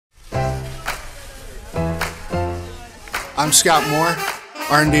I'm Scott Mohr,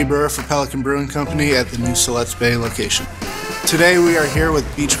 R&D brewer for Pelican Brewing Company at the new Siletz Bay location. Today we are here with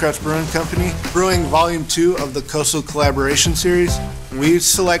Beachcrest Brewing Company, brewing Volume 2 of the Coastal Collaboration Series. We've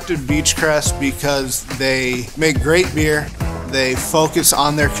selected Beachcrest because they make great beer, they focus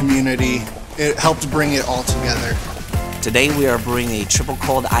on their community, it helps bring it all together. Today we are brewing a Triple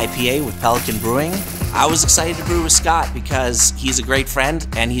Cold IPA with Pelican Brewing. I was excited to brew with Scott because he's a great friend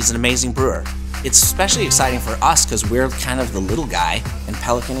and he's an amazing brewer. It's especially exciting for us because we're kind of the little guy and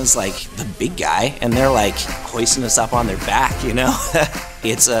Pelican is like the big guy and they're like hoisting us up on their back, you know?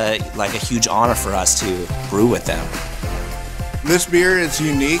 It's like a huge honor for us to brew with them. This beer is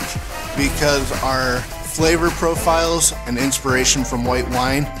unique because our flavor profiles and inspiration from white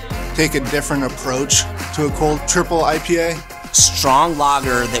wine take a different approach to a cold triple IPA. Strong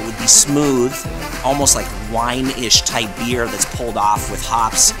lager that would be smooth, almost like wine-ish type beer that's pulled off with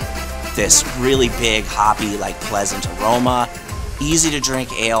hops. This really big, hoppy, like pleasant aroma. Easy to drink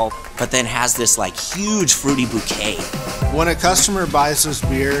ale, but then has this like huge fruity bouquet. When a customer buys this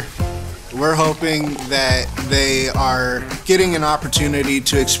beer, we're hoping that they are getting an opportunity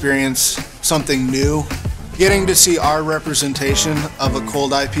to experience something new, getting to see our representation of a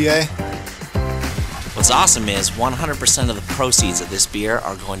cold IPA. What's awesome is 100% of the proceeds of this beer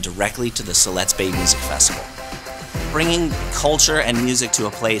are going directly to the Siletz Bay Music Festival. Bringing culture and music to a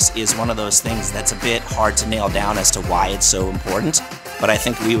place is one of those things that's a bit hard to nail down as to why it's so important, but I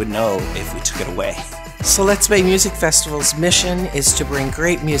think we would know if we took it away. Siletz Bay Music Festival's mission is to bring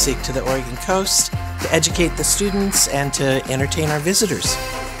great music to the Oregon coast, to educate the students, and to entertain our visitors.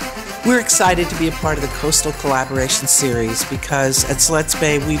 We're excited to be a part of the Coastal Collaboration Series because at Siletz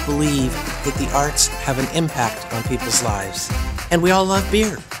Bay we believe that the arts have an impact on people's lives. And we all love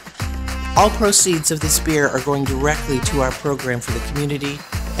beer. All proceeds of this beer are going directly to our program for the community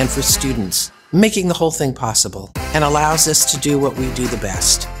and for students, making the whole thing possible and allows us to do what we do the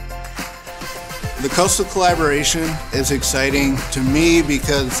best. The Coastal Collaboration is exciting to me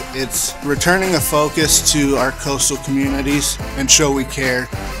because it's returning a focus to our coastal communities and show we care.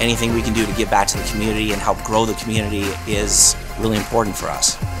 Anything we can do to give back to the community and help grow the community is really important for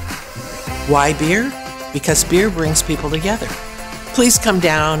us. Why beer? Because beer brings people together. Please come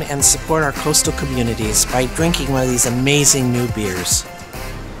down and support our coastal communities by drinking one of these amazing new beers.